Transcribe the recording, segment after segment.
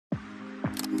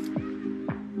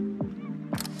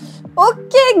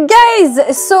Okay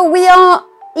guys, so we are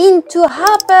into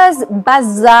Harper's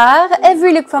Bazaar.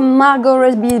 Every look from Margot,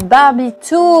 Robbie, Barbie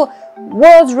to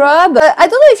wardrobe. I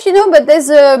don't know if you know, but there's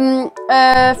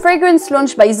a fragrance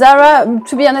launched by Zara.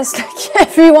 To be honest, like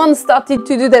everyone started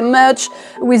to do their merch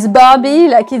with Barbie,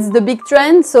 like it's the big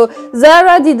trend. So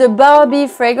Zara did a Barbie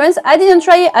fragrance. I didn't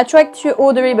try it. I tried to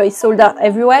order it, but it's sold out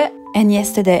everywhere. And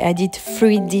yesterday I did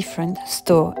 3 different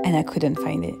stores and I couldn't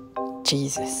find it.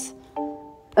 Jesus.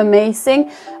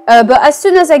 Amazing. But as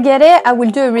soon as I get it, I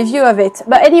will do a review of it.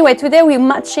 But anyway, today we're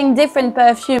matching different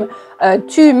perfume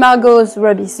to Margot's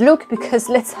Robbie's look, because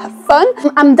let's have fun.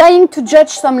 I'm dying to judge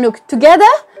some look. Together,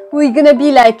 we're gonna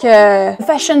be like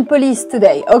fashion police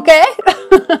today, okay?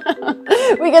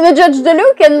 We're gonna judge the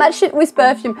look and match it with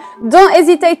perfume. Don't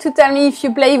hesitate to tell me if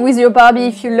you play with your Barbie,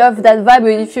 if you love that vibe, or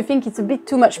if you think it's a bit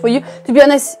too much for you. To be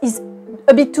honest, it's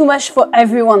a bit too much for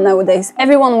everyone nowadays.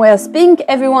 Everyone wears pink,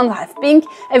 everyone has pink,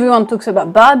 everyone talks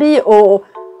about Barbie or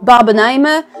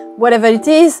Barbenheimer, whatever it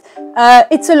is.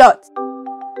 It's a lot.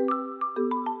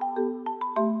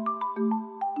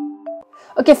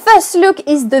 Okay, first look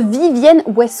is the Vivienne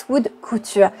Westwood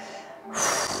Couture.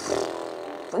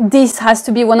 This has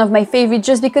to be one of my favorites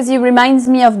just because it reminds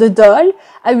me of the doll.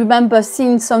 I remember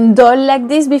seeing some doll like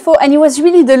this before, and it was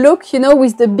really the look, you know,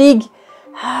 with the big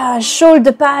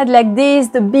shoulder pad like this,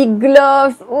 the big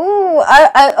glove. Oh,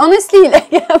 I honestly,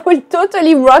 like, I would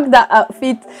totally rock that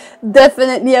outfit.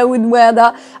 Definitely I would wear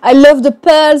that. I love the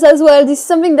pearls as well. This is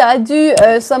something that I do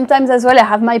sometimes as well. I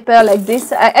have my pearl like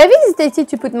this. I hesitated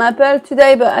to put my pearl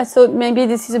today, but I thought maybe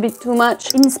this is a bit too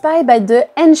much. Inspired by the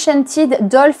Enchanted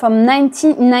doll from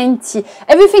 1990.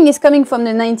 Everything is coming from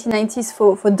the 1990s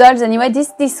for dolls anyway.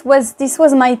 This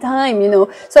was my time, you know.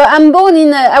 So I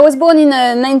was born in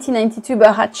 1992, but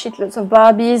I had shitloads of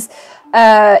Barbies.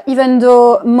 Even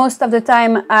though most of the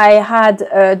time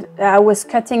I was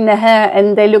cutting their hair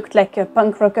and they looked like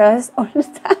punk rockers all the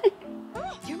time.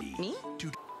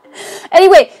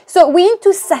 Anyway, so we're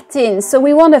into satin. So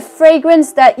we want a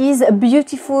fragrance that is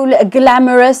beautiful,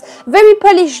 glamorous, very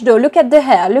polished though. Look at the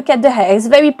hair. Look at the hair. It's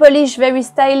very polished, very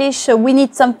stylish. So we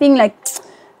need something like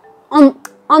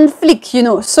on flick, you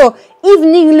know. So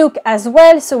evening look as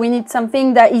well, so we need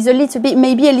something that is a little bit,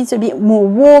 maybe a little bit more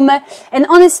warmer. And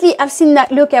honestly, I've seen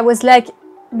that look, I was like,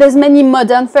 there's many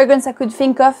modern fragrance I could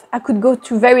think of. I could go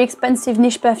to very expensive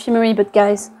niche perfumery, but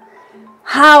guys,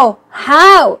 how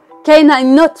can I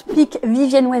not pick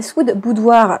Vivienne Westwood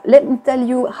Boudoir? Let me tell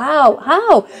you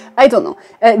how. I don't know.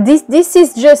 This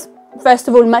is just, first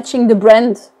of all, matching the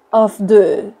brand of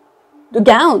the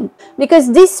gown,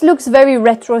 because this looks very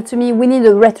retro to me. We need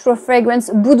a retro fragrance.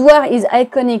 Boudoir is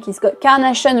iconic. It's got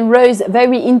carnation, rose,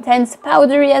 very intense,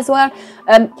 powdery as well.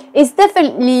 It's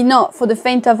definitely not for the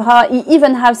faint of heart. It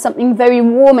even has something very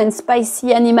warm and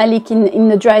spicy, animalic in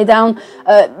the dry down.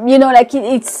 You know, like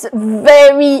it's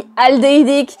very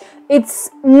aldehdic. It's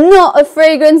not a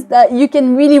fragrance that you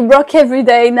can really rock every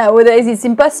day nowadays. It's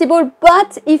impossible,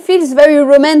 but it feels very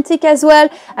romantic as well.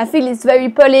 I feel it's very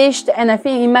polished, and I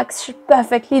feel it matches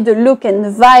perfectly the look and the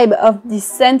vibe of this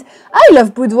scent. I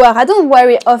love Boudoir. I don't wear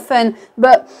it often,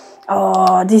 but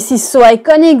oh, this is so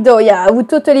iconic though. Yeah, I would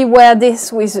totally wear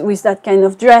this with that kind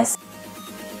of dress.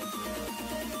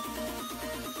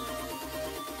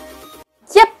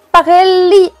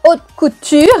 Parelli Haute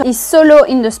Couture is Solo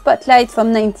in the Spotlight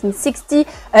from 1960.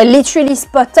 Literally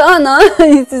spot on, huh?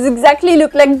 It is exactly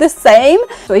look like the same.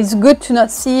 So it's good to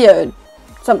not see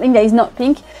something that is not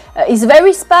pink. It's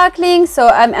very sparkling, so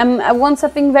I want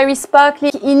something very sparkly.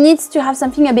 It needs to have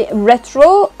something a bit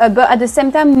retro, but at the same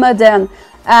time modern.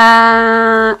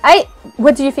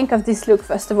 What do you think of this look,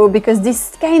 first of all? Because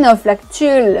this kind of like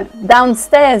tulle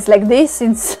downstairs like this,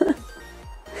 it's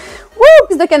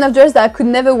it's the kind of dress that I could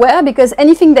never wear, because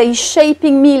anything that is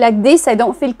shaping me like this, I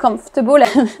don't feel comfortable.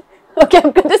 Okay,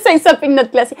 I'm going to say something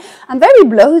not classy. I'm very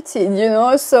bloated, you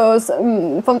know, so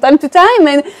from time to time,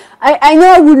 and I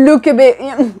know I would look a bit,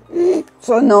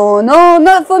 so no,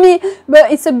 not for me.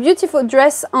 But it's a beautiful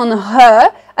dress on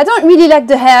her. I don't really like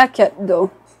the haircut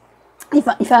though,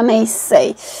 if I may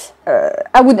say.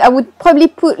 I would probably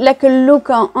put like a look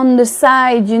on the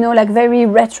side, you know, like very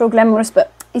retro glamorous,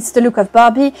 but it's the look of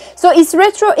Barbie. So it's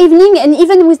retro evening, and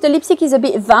even with the lipstick is a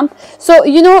bit vamp. So,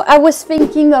 you know, I was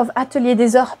thinking of Atelier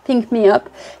des Ors Pink Me Up.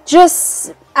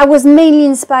 I was mainly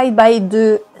inspired by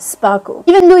the sparkle.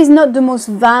 Even though it's not the most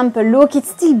vamp look,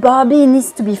 it's still Barbie. It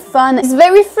needs to be fun. It's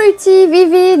very fruity,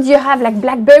 vivid. You have like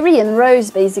blackberry and rose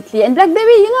basically. And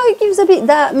blackberry, you know, it gives a bit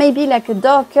that maybe like a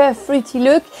darker, fruity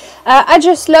look. I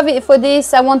just love it for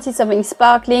this. I wanted something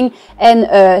sparkling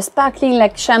and sparkling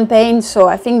like champagne. So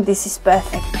I think this is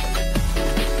perfect.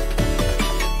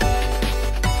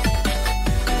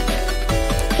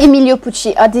 Emilio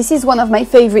Pucci. This is one of my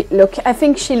favorite look. I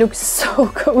think she looks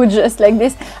so gorgeous like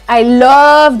this. I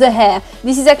love the hair.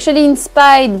 This is actually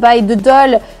inspired by the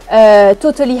doll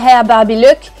Totally Hair Barbie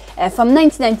look from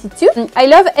 1992. I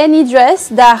love any dress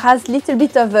that has a little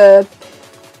bit of a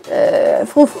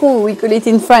frou-frou, we call it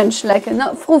in French, like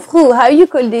not frou-frou, how you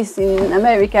call this in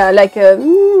America, like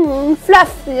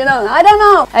fluff, you know, I don't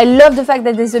know. I love the fact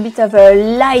that there's a bit of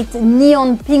a light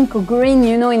neon pink or green,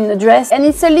 you know, in the dress, and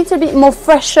it's a little bit more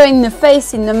fresher in the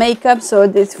face, in the makeup, so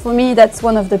this, for me, that's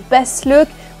one of the best look,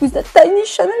 with the tiny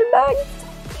Chanel bag.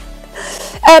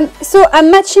 So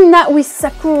I'm matching that with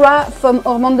Sakura from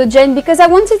Ormondo Jane because I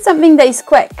wanted something that is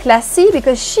quite classy,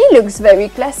 because she looks very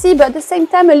classy, but at the same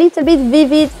time a little bit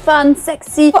vivid, fun,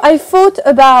 sexy. I thought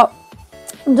about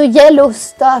the yellow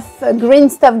stuff, green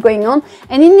stuff going on,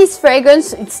 and in this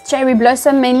fragrance it's cherry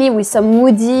blossom mainly, with some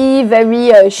woody,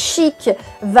 very chic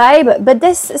vibe, but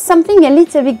there's something a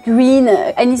little bit green,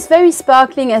 and it's very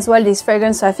sparkling as well, this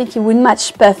fragrance, so I think it would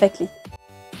match perfectly.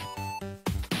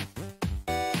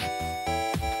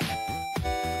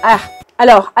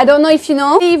 Alors, I don't know if you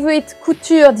know, favorite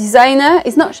couture designer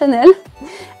is not Chanel,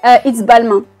 it's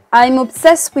Balmain. I'm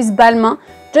obsessed with Balmain,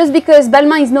 just because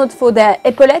Balmain is known for their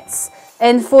epaulettes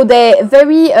and for their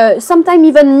very, sometimes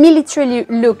even military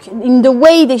look, in the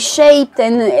way they shaped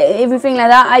and everything like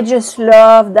that. I just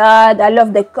love that. I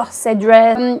love the corset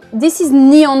dress. This is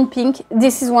neon pink.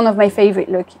 This is one of my favorite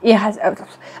look. It has,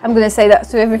 I'm gonna say that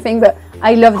to everything, but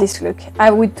I love this look.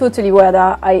 I would totally wear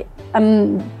that.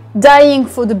 I'm dying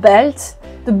for the belt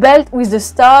with the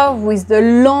star, with the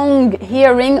long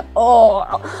earring. Oh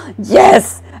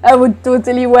yes, I would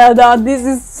totally wear that. This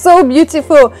is so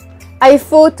beautiful. I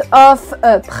thought of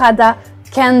Prada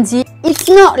Candy. It's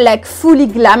not like fully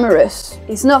glamorous,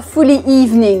 it's not fully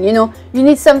evening, you know, you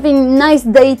need something nice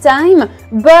daytime,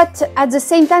 but at the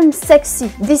same time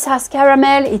sexy. This has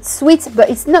caramel, it's sweet, but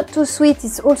it's not too sweet.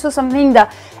 It's also something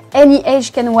that any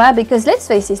age can wear, because let's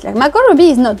face it, like Margot Robbie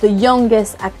is not the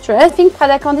youngest actress. I think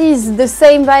Prada Candy is the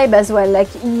same vibe as well, like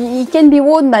it can be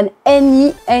worn by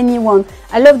anyone.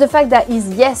 I love the fact that it's,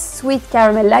 yes, sweet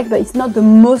caramel-like, but it's not the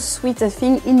most sweetest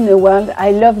thing in the world.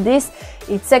 I love this.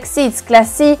 It's sexy, it's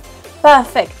classy,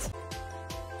 perfect.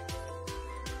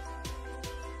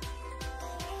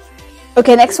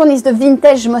 Okay, next one is the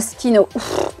vintage Moschino.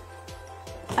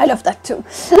 I love that too.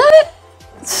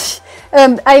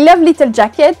 I love little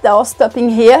jacket that are stopping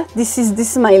here. This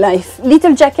is my life.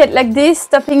 Little jacket like this,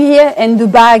 stopping here, and the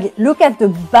bag. Look at the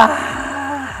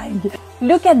bag.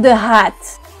 Look at the hat.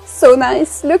 So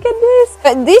nice. Look at this.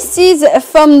 This is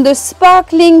from the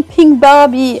sparkling pink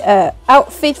Barbie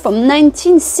outfit from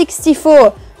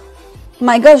 1964.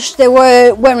 My gosh, they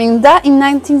were wearing that in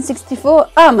 1964.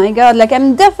 Oh my god, like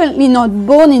I'm definitely not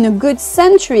born in a good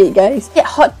century, guys. Yeah,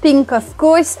 hot pink, of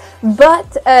course, but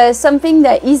something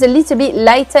that is a little bit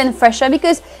lighter and fresher,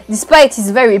 because despite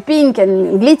it's very pink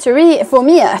and glittery, for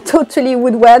me, I totally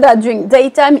would wear that during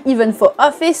daytime, even for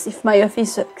office, if my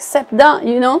office accept that,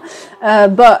 you know.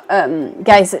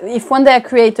 Guys, if one day I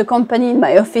create a company in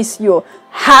my office, you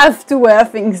have to wear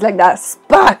things like that.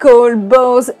 Sparkle,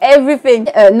 bows, everything.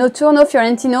 Notturno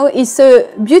Fiorentino is a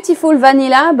beautiful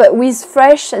vanilla, but with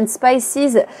fresh and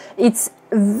spices. It's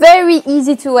very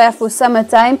easy to wear for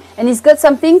summertime, and it's got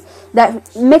something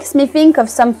that makes me think of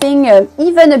something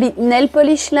even a bit nail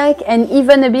polish like, and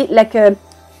even a bit like a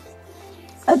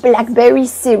blackberry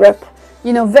syrup,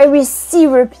 you know, very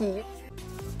syrupy.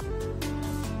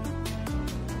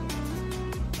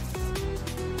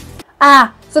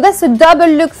 So that's a double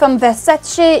look from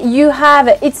Versace. You have,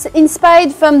 it's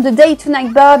inspired from the Day to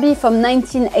Night Barbie from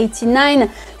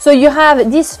 1989. So you have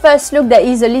this first look that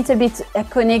is a little bit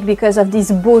iconic because of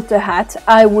this boat hat.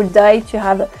 I would die to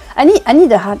have, I need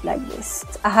a hat like this.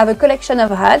 I have a collection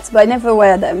of hats, but I never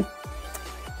wear them.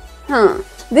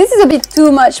 This is a bit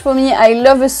too much for me. I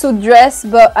love a suit dress,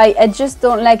 but I just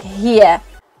don't like here.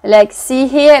 Like, see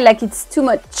here, like it's too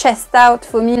much chest out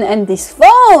for me. And this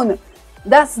phone!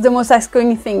 That's the most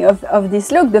iconic thing of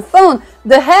this look. The phone,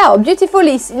 the hair, beautiful.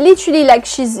 It's literally like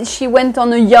she went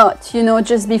on a yacht, you know,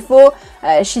 just before.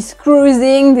 She's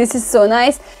cruising. This is so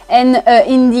nice. And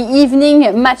in the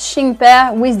evening, matching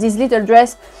pair with this little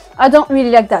dress. I don't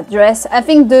really like that dress. I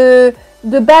think the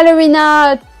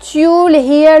ballerina tulle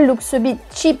here looks a bit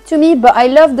cheap to me, but I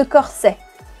love the corset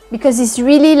because it's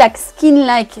really like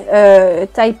skin-like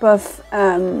type of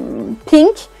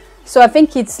pink. So I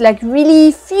think it's like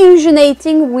really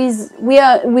fusionating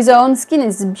with our own skin.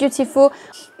 It's beautiful.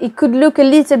 it could look a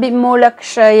little bit more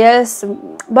luxurious,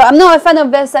 but I'm not a fan of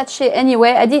Versace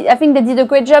anyway. I think they did a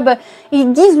great job, but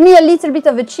it gives me a little bit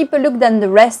of a cheaper look than the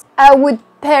rest. I would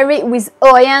pair it with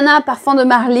Oriana Parfum de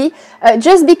Marly,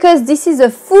 just because this is a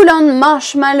full-on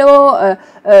marshmallow,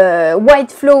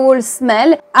 white floral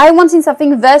smell. I wanted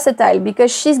something versatile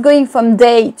because she's going from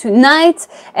day to night,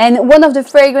 and one of the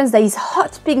fragrances that is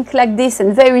hot pink like this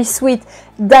and very sweet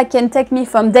that can take me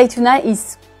from day to night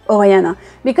is Oriana,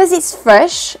 because it's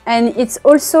fresh and it's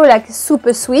also like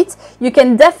super sweet. You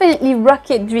can definitely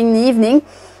rock it during the evening,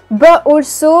 but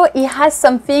also it has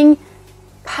something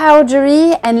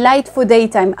powdery and light for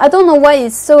daytime. I don't know why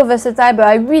it's so versatile, but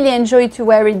I really enjoy to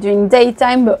wear it during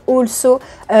daytime, but also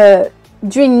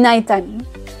during nighttime.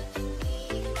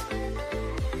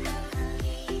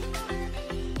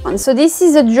 And so this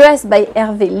is a dress by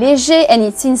Hervé Léger, and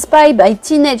it's inspired by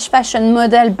teenage fashion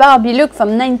model Barbie look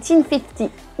from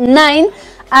 1959.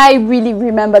 I really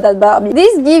remember that Barbie.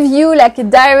 This gives you like a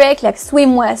direct like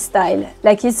swimwear style,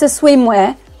 like it's a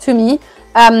swimwear to me.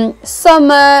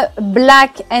 Summer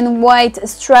black and white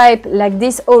stripe like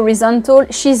this horizontal.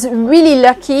 She's really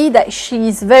lucky that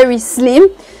she's very slim,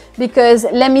 because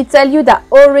let me tell you that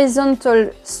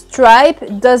horizontal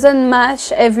stripe doesn't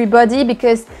match everybody,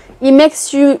 because it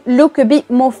makes you look a bit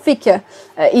more thicker.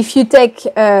 If you take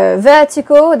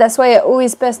vertical, that's why I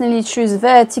always personally choose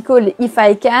vertical if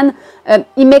I can,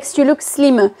 it makes you look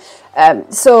slimmer.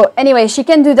 So anyway, she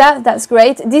can do that, that's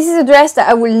great. This is a dress that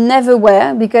I will never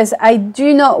wear, because I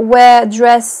do not wear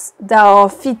dresses that are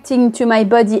fitting to my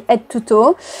body head to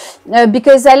toe,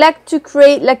 because I like to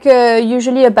create like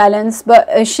usually a balance,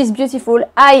 but she's beautiful.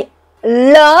 I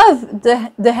love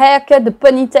the haircut, the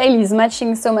ponytail is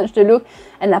matching so much the look,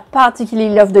 and I particularly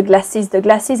love the glasses. The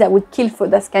glasses, I would kill for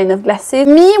that kind of glasses.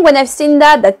 Me, when I've seen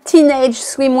that teenage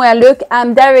swimwear look,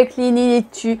 I'm directly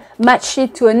needed to match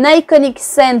it to an iconic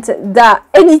scent that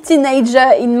any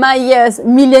teenager in my years,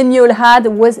 millennial, had,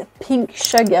 was Pink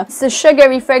Sugar. It's a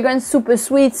sugary fragrance, super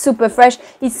sweet, super fresh.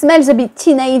 It smells a bit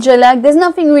teenager-like. There's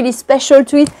nothing really special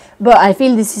to it, but I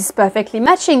feel this is perfectly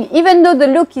matching. Even though the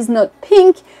look is not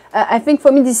pink, I think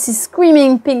for me this is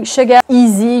screaming Pink Sugar.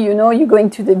 Easy, you know, you're going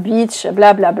to the beach,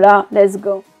 blah blah blah, let's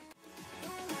go.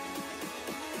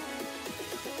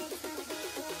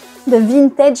 The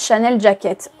vintage Chanel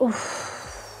jacket.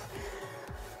 Oof.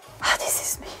 Ah, this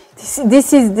is me.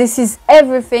 This is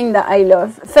everything that I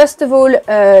love. First of all,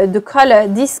 the color.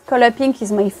 This color pink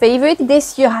is my favorite.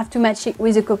 This you have to match it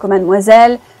with a Coco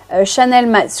Mademoiselle. Chanel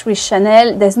match with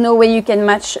Chanel. There's no way you can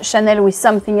match Chanel with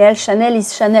something else. Chanel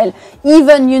is Chanel.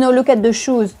 Even, you know, look at the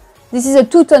shoes. This is a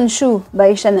two-tone shoe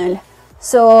by Chanel.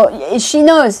 So she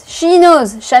knows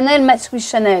Chanel match with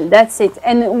Chanel. That's it.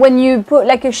 And when you put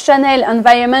like a Chanel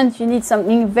environment, you need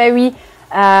something very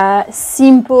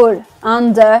simple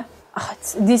under. Oh,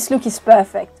 this look is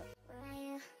perfect.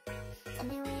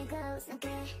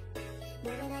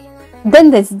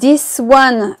 Then there's this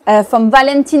one from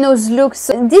Valentino's look.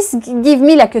 So this give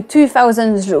me like a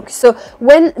 2000s look. So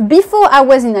before I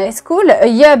was in high school, a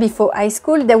year before high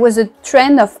school, there was a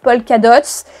trend of polka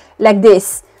dots like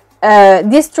this.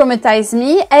 This traumatized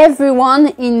me. Everyone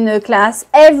in the class,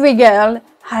 every girl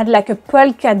had like a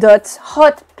polka dot,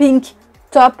 hot pink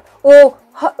top, or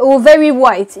very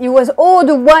white. It was all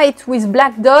the white with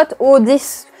black dot, or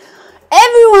this.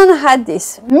 Everyone had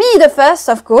this. Me the first,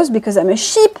 of course, because I'm a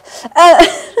sheep.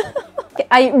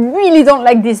 I really don't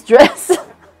like this dress.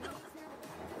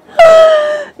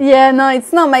 Yeah, no,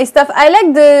 it's not my stuff. I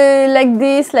like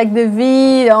the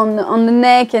V on the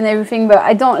neck and everything, but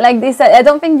I don't like this. I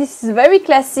don't think this is very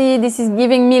classy. This is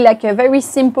giving me like a very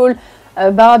simple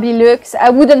Barbie looks. I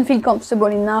wouldn't feel comfortable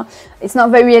in now. It's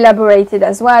not very elaborated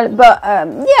as well, but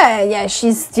yeah,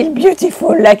 she's still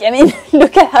beautiful. Like, I mean,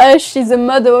 look at her. She's a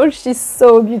model. She's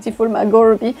so beautiful, Margot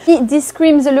Robbie. This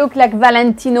screams a look like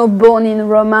Valentino, born in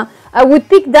Roma. I would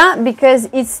pick that because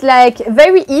it's like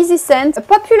very easy scent. A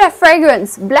popular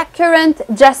fragrance, blackcurrant,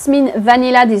 jasmine,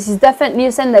 vanilla. This is definitely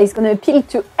a scent that is going to appeal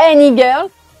to any girl.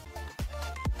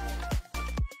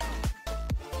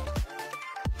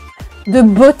 The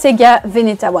Bottega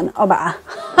Veneta one. Oh bah,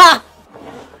 ha!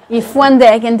 If one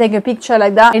day I can take a picture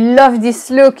like that. I love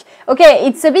this look. Okay,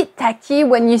 it's a bit tacky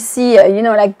when you see, you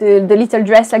know, like the little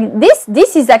dress like this.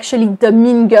 This is actually the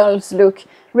Mean Girls look.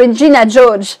 Regina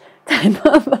George type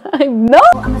of vibe. No?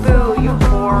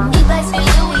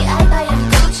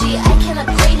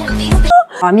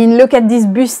 I mean, look at this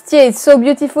bustier. It's so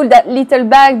beautiful. That little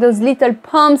bag, those little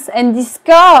pumps, and this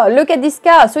car. Look at this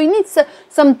car. So it needs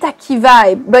some tacky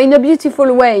vibe, but in a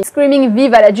beautiful way. Screaming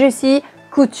Vive à la Juicy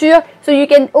couture. So you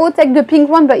can all take the pink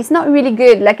one, but it's not really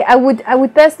good. Like I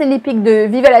would personally pick the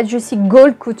Vive à la Juicy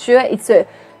gold couture. It's a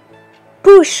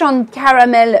push on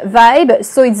caramel vibe.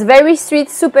 So it's very sweet,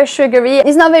 super sugary.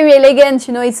 It's not very elegant,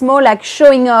 you know, it's more like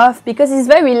showing off because it's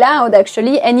very loud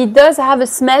actually, and it does have a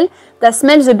smell that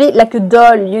smells a bit like a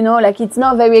doll, you know, like it's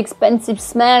not very expensive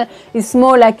smell. It's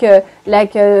more like a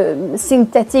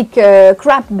synthetic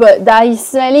crap, but that is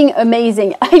smelling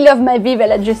amazing. I love my Vive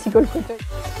la Jessica Cotton.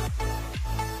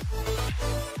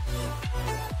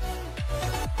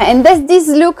 And there's this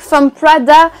look from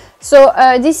Prada. So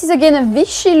this is again a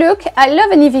Vichy look. I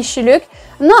love any Vichy look.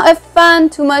 I'm not a fan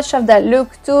too much of that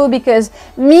look too, because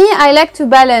I like to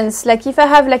balance. Like if I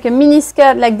have like a mini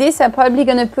skirt like this, I'm probably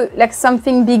gonna put like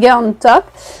something bigger on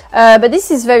top. But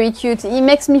this is very cute. It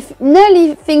makes me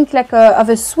nearly think like of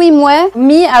a swimwear.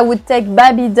 I would take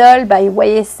Barbie doll by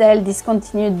YSL,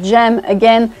 discontinued gem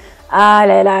again. Ah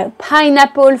la la,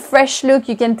 pineapple, fresh look.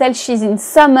 You can tell she's in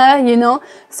summer, you know.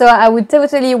 So I would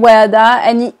totally wear that,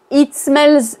 and it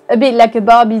smells a bit like a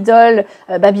Barbie doll.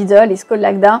 Barbie doll is called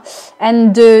like that.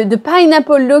 And the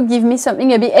pineapple look gives me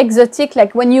something a bit exotic.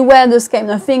 Like when you wear those kind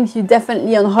of things, you're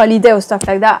definitely on holiday or stuff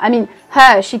like that. I mean,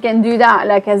 she can do that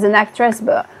like as an actress,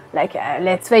 but like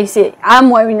let's face it, I'm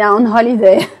wearing that on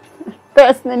holiday.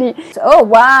 Personally. So, oh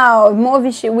wow, more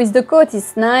Vichy with the coat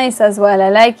is nice as well. I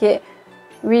like it.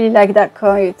 Really like that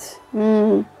coat.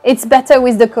 It's better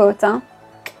with the coat, huh?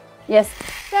 Yes.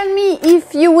 Tell me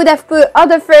if you would have put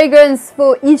other fragrance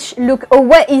for each look, or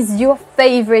what is your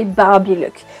favorite Barbie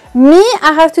look?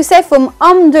 I have to say from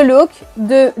the look,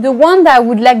 the one that I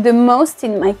would like the most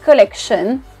in my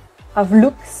collection of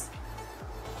looks,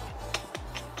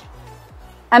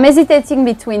 I'm hesitating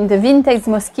between the Vintage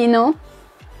Moschino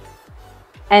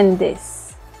and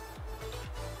this.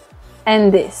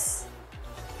 And this.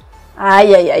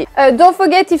 Don't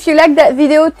forget, if you like that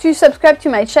video, to subscribe to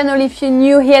my channel if you're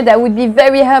new here. That would be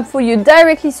very helpful. You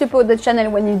directly support the channel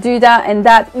when you do that, and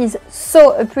that is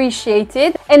so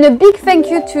appreciated. And a big thank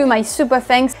you to my super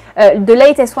thanks. The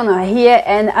latest one are here,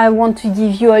 and I want to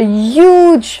give you a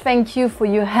huge thank you for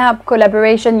your help,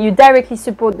 collaboration. You directly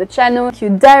support the channel. You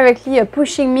directly are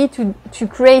pushing me to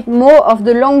create more of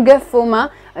the longer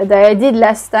format that I did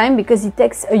last time, because it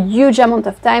takes a huge amount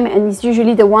of time, and it's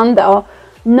usually the one that are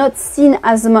not seen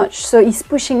as much, so it's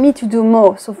pushing me to do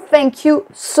more. So thank you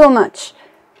so much.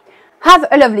 Have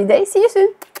a lovely day. See you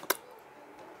soon.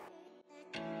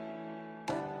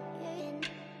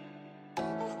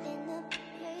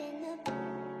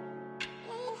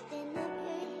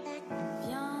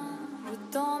 Viens, je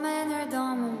t'emmène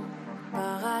dans mon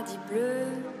paradis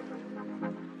bleu.